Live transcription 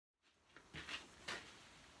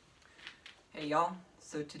Hey y'all,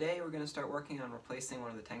 so today we're going to start working on replacing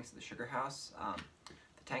one of the tanks of the Sugarhouse.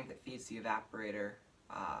 The tank that feeds the evaporator.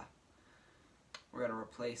 We're going to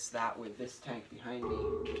replace that with this tank behind me,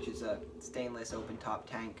 which is a stainless open top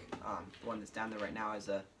tank. The one that's down there right now is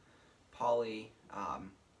a poly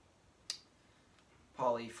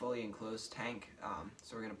fully enclosed tank.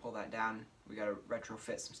 So we're going to pull that down. We got to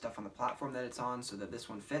retrofit some stuff on the platform that it's on so that this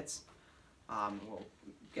one fits. We'll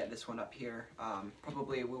get this one up here.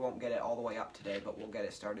 Probably we won't get it all the way up today, but we'll get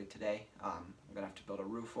it started today. I'm going to have to build a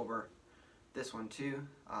roof over this one too.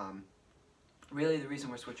 Really the reason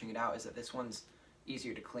we're switching it out is that this one's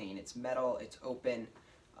easier to clean. It's metal, it's open,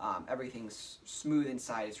 everything's smooth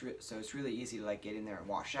inside, so it's really easy to get in there and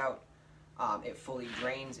wash out. It fully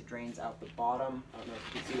drains, it drains out the bottom. I don't know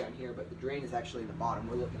if you can see down here, but the drain is actually in the bottom.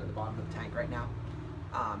 We're looking at the bottom of the tank right now.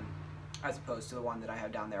 As opposed to the one that I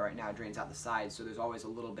have down there right now, it drains out the side, so there's always a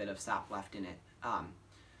little bit of sap left in it.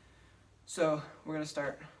 So we're going to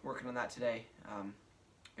start working on that today.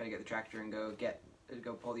 Got to get the tractor and go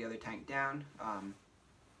pull the other tank down.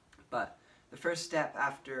 But the first step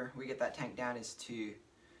after we get that tank down is to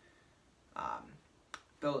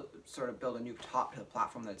build a new top to the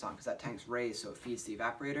platform that it's on, because that tank's raised so it feeds the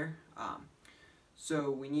evaporator.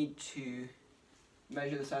 So we need to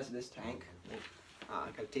measure the size of this tank.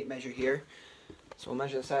 Got a tape measure here, so we'll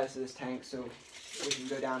measure the size of this tank so we can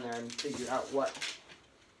go down there and figure out what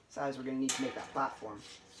size we're going to need to make that platform.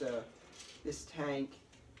 So this tank,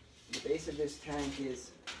 the base of this tank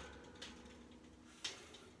is,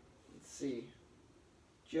 let's see,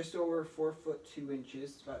 just over 4 foot 2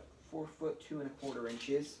 inches, about 4 foot 2 1/4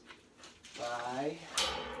 inches by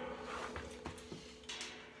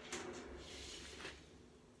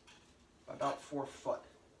about 4 foot.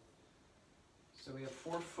 So we have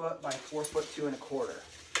 4 foot by 4 foot 2 1/4.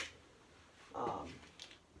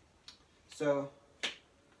 So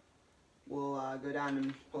we'll go down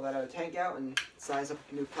and pull that other tank out and size up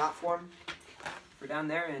a new platform for down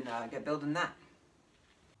there and get building that.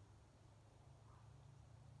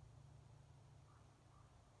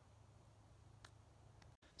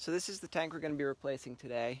 So this is the tank we're going to be replacing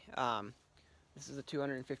today. This is a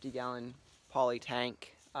 250-gallon poly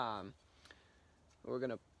tank. We're going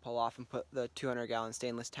to pull off and put the 200-gallon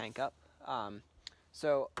stainless tank up.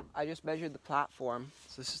 So I just measured the platform.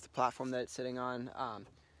 So this is the platform that it's sitting on.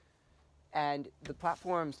 And the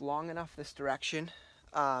platform's long enough this direction,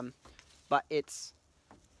 but it's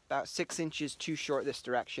about 6 inches too short this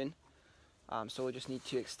direction. So we'll just need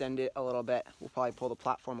to extend it a little bit. We'll probably pull the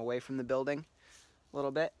platform away from the building a little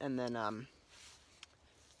bit, and then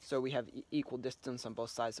so we have equal distance on both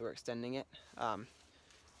sides, so we're extending it.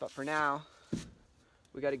 But for now,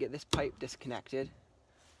 we got to get this pipe disconnected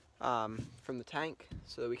from the tank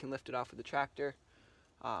so that we can lift it off with the tractor.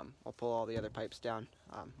 I'll pull all the other pipes down.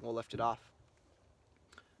 We'll lift it off.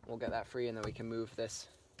 We'll get that free, and then we can move this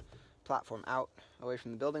platform out away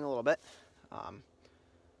from the building a little bit.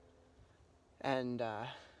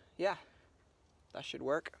 Yeah, that should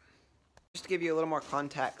work. Just to give you a little more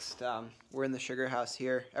context, we're in the Sugarhouse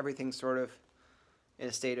here. Everything's sort of in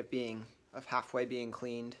a state of halfway being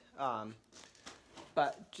cleaned.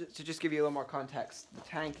 But to just give you a little more context, the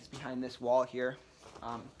tank is behind this wall here.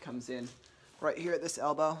 Comes in right here at this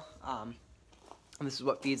elbow. And this is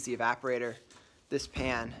what feeds the evaporator. This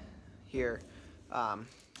pan here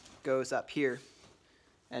goes up here,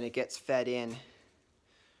 and it gets fed in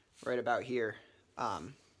right about here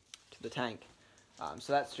to the tank.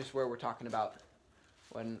 So that's just where we're talking about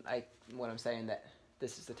when I'm saying that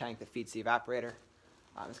this is the tank that feeds the evaporator.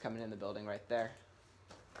 It's coming in the building right there.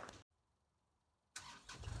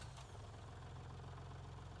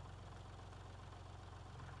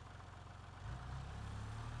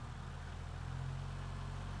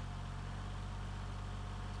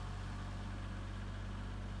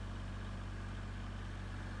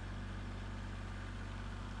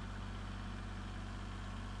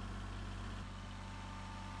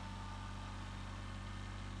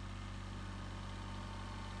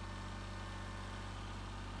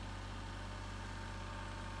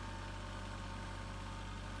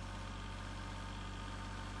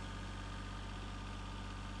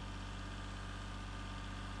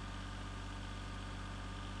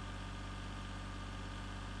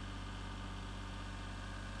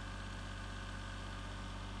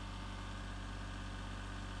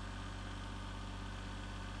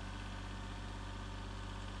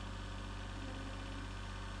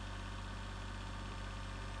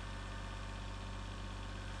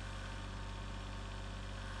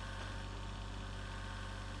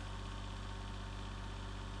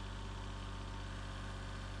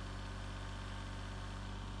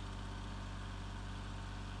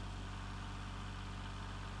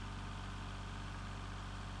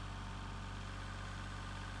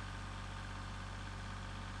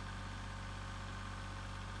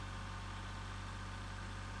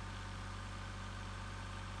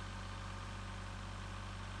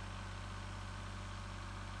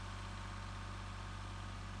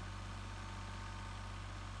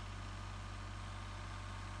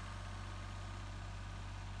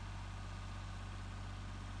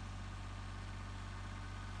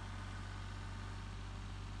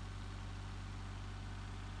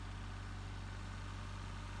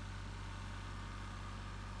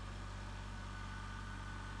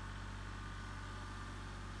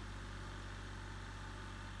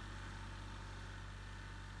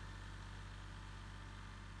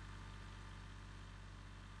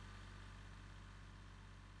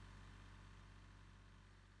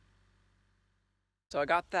 So I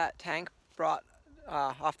got that tank brought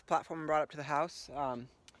off the platform and brought up to the house.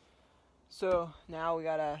 So now we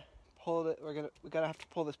gotta pull it. We gotta have to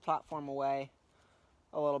pull this platform away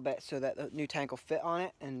a little bit so that the new tank will fit on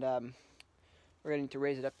it, and we're gonna need to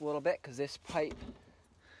raise it up a little bit because this pipe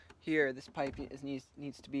here,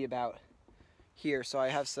 needs to be about here. So I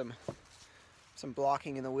have some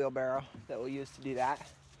blocking in the wheelbarrow that we'll use to do that,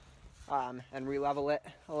 and re-level it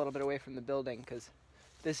a little bit away from the building because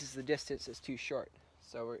this is the distance that's too short.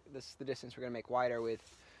 So this is the distance we're going to make wider with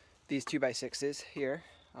these 2x6s here.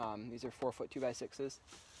 These are 4-foot 2x6s.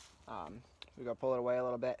 We're going to pull it away a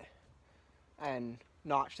little bit and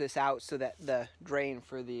notch this out so that the drain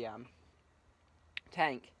for the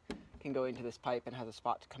tank can go into this pipe and has a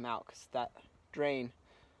spot to come out, because that drain,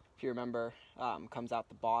 if you remember, comes out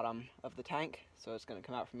the bottom of the tank. So it's going to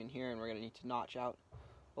come out from in here, and we're going to need to notch out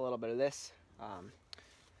a little bit of this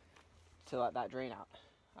to let that drain out.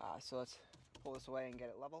 So let's pull this away and get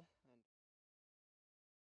it level.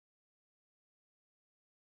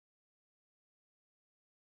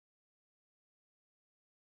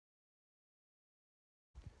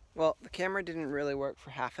 Well, the camera didn't really work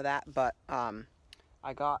for half of that, but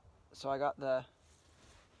I got the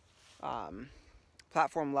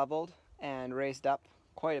platform leveled and raised up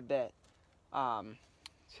quite a bit to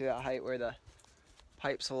that height where the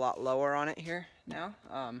pipe's a lot lower on it here now.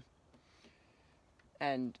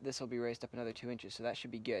 And this will be raised up another 2 inches, so that should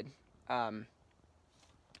be good. And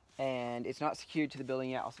it's not secured to the building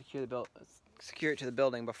yet. I'll secure it to the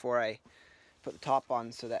building before I put the top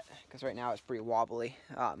on, so that, because right now it's pretty wobbly.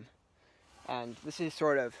 And this is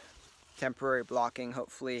sort of temporary blocking.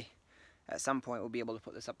 Hopefully at some point we'll be able to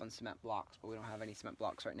put this up on cement blocks, but we don't have any cement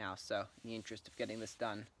blocks right now. So in the interest of getting this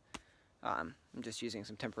done, I'm just using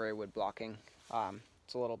some temporary wood blocking.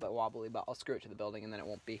 It's a little bit wobbly, but I'll screw it to the building and then it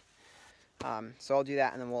won't be. So I'll do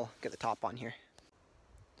that, and then we'll get the top on here.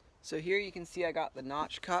 So here you can see I got the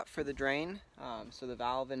notch cut for the drain. So the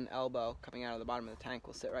valve and elbow coming out of the bottom of the tank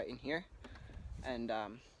will sit right in here and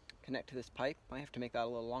connect to this pipe. Might have to make that a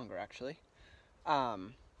little longer, actually.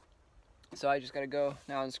 So I just got to go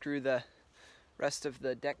now and screw the rest of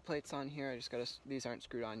the deck plates on here. These aren't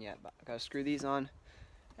screwed on yet, but I got to screw these on,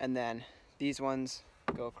 and then these ones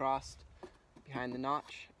go across behind the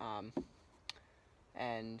notch.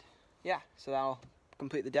 And yeah, so that'll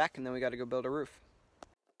complete the deck, and then we got to go build a roof.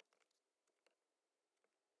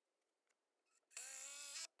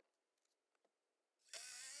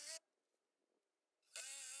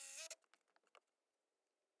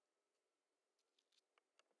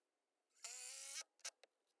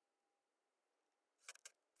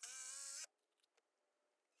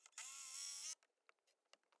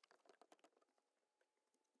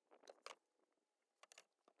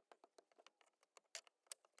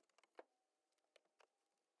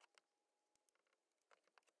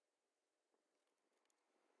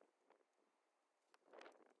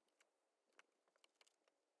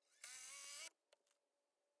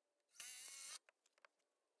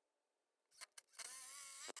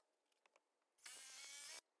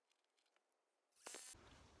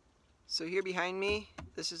 So here behind me,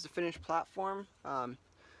 this is the finished platform.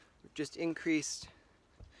 We've just increased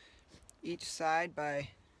each side by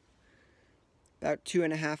about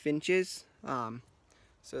 2.5 inches.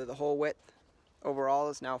 So the whole width overall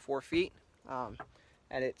is now 4 feet, and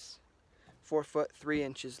it's 4 foot 3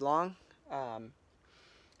 inches long.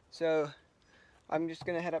 So I'm just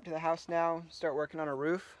gonna head up to the house now, start working on a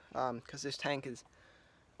roof, because this tank is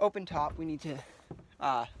open top. We need to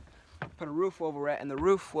put a roof over it, and the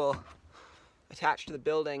roof will attach to the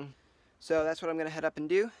building. So that's what I'm gonna head up and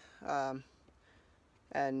do,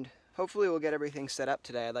 and hopefully we'll get everything set up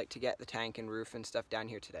today. I'd like to get the tank and roof and stuff down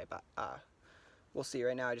here today, but we'll see.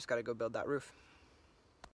 Right now I just gotta go build that roof.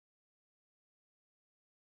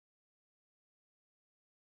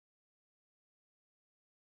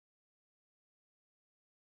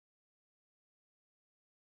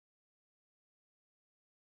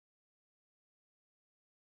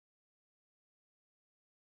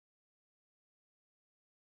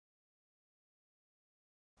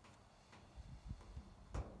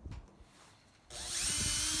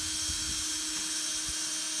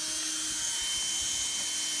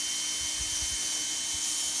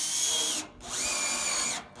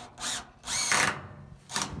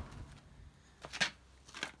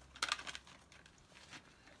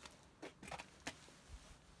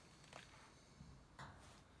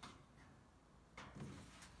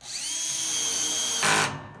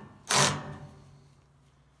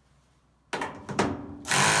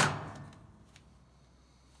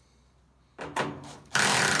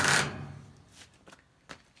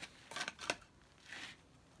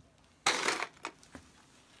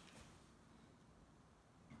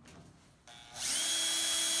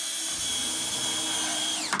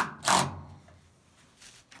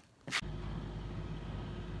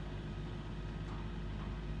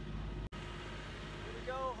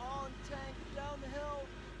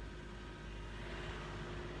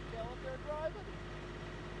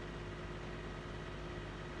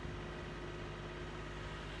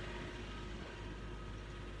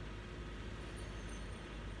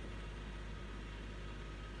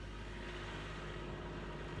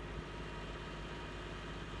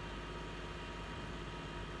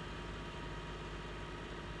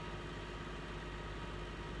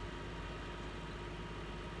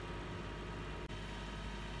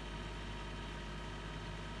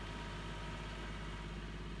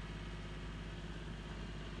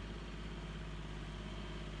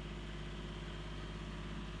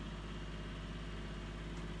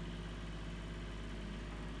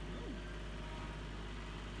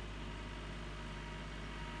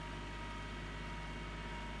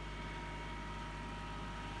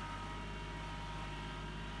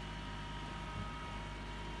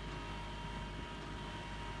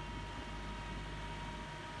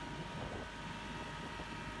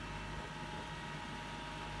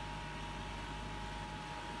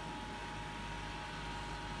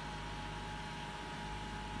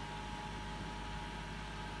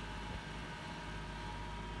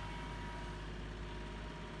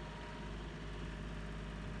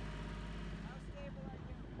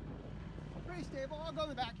 pretty stable. I'll go in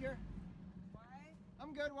the back here. Why?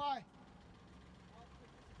 I'm good. Why? Well, this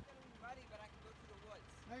is going to be muddy, but I can go through the woods.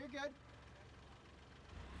 No, you're good.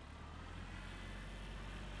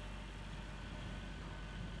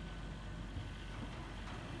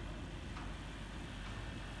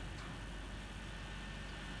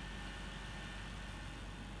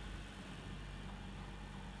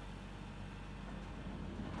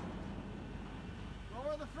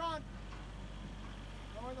 Lower the front.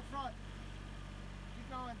 Lower the front. Keep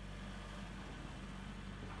going.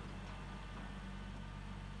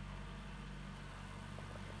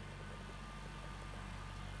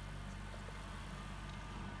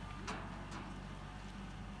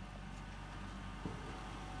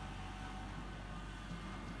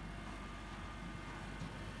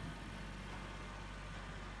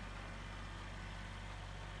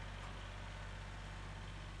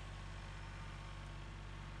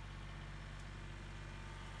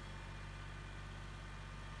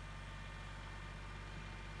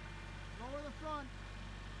 Lower the front.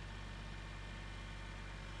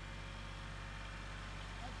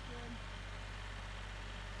 That's good.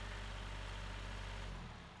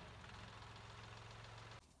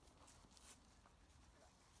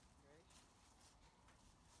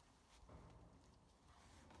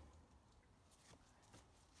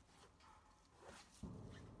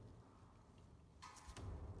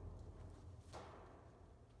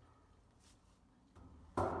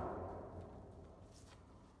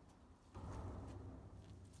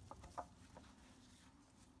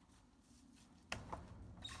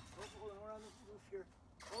 Hold on, we're on this roof here.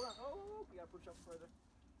 Hold on. Oh, we gotta push up further.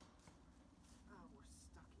 Oh, we're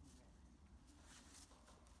stuck in there.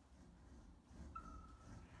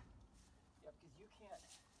 Yeah, because you can't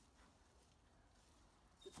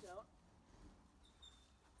sit down.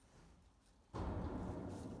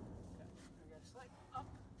 Okay, we gotta slide up.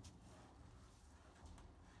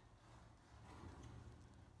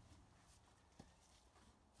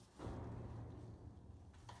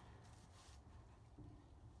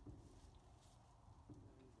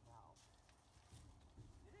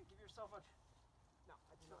 Yourself much. No,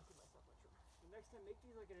 I did not give myself much room. The next time, make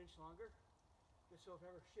these like an inch longer, just so if it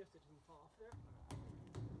ever shifts, it doesn't fall off there.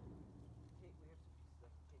 We have some pieces that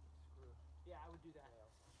can take and screw. Yeah, I would do that.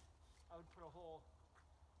 Nails. I would put a hole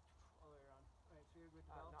all the way around. All right, so you're with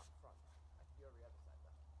the belt? Not the front. I can do every other side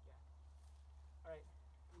though. Yeah. All right,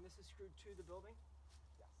 and this is screwed to the building?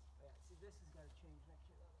 Yes. Oh, yeah, see, this has got to change next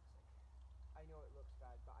year. That looks like. I know it looks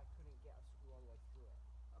bad, but I couldn't get a screw all the way through it.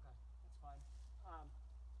 Okay, that's fine.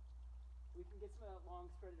 We can get some of that long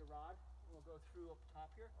threaded rod, and we'll go through up top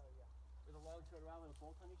here. Oh yeah. With a long thread around with a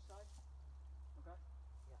bolt on each side. Okay?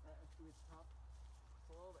 Yeah. Right, let's do its top. It's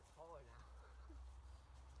a little bit taller now.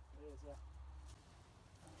 It is, yeah.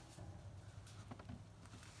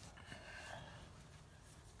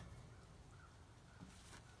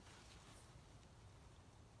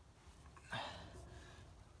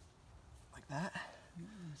 Like that?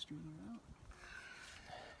 Straighten her out.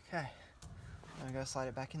 Okay. Now I gotta slide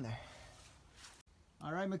it back in there.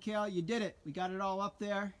 All right, Makail, you did it. We got it all up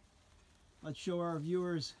there. Let's show our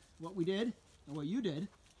viewers what we did and what you did.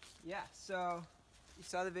 Yeah, so you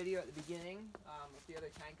saw the video at the beginning with the other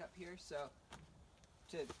tank up here. So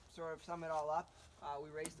to sort of sum it all up, we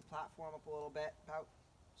raised the platform up a little bit, about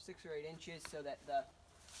 6 or 8 inches, so that the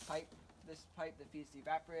pipe, this pipe that feeds the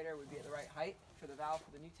evaporator, would be at the right height for the valve for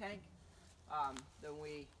the new tank. Then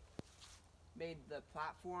we made the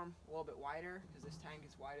platform a little bit wider because this tank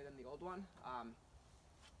is wider than the old one.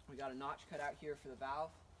 We got a notch cut out here for the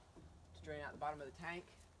valve to drain out the bottom of the tank.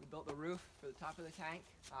 We built the roof for the top of the tank,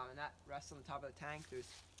 and that rests on the top of the tank.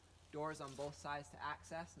 There's doors on both sides to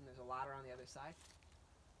access, and there's a ladder on the other side.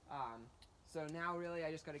 So now really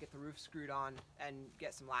I just got to get the roof screwed on and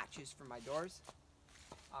get some latches for my doors.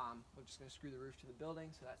 We're just going to screw the roof to the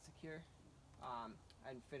building so that's secure,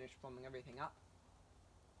 and finish plumbing everything up.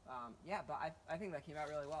 Yeah, but I think that came out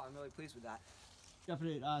really well. I'm really pleased with that.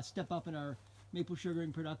 Definitely step up in our maple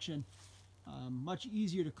sugaring production. Much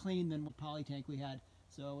easier to clean than the poly tank we had.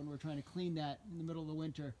 So when we're trying to clean that in the middle of the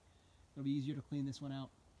winter, it'll be easier to clean this one out.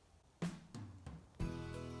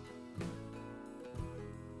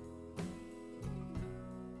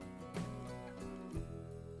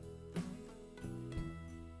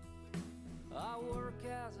 I work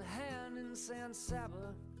as a hand in San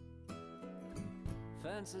Saba,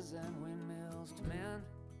 fences and windmills to mend.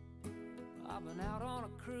 I've been out on a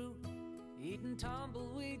crew, eating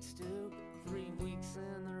tumbleweed stew, 3 weeks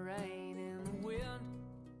in the rain and the wind.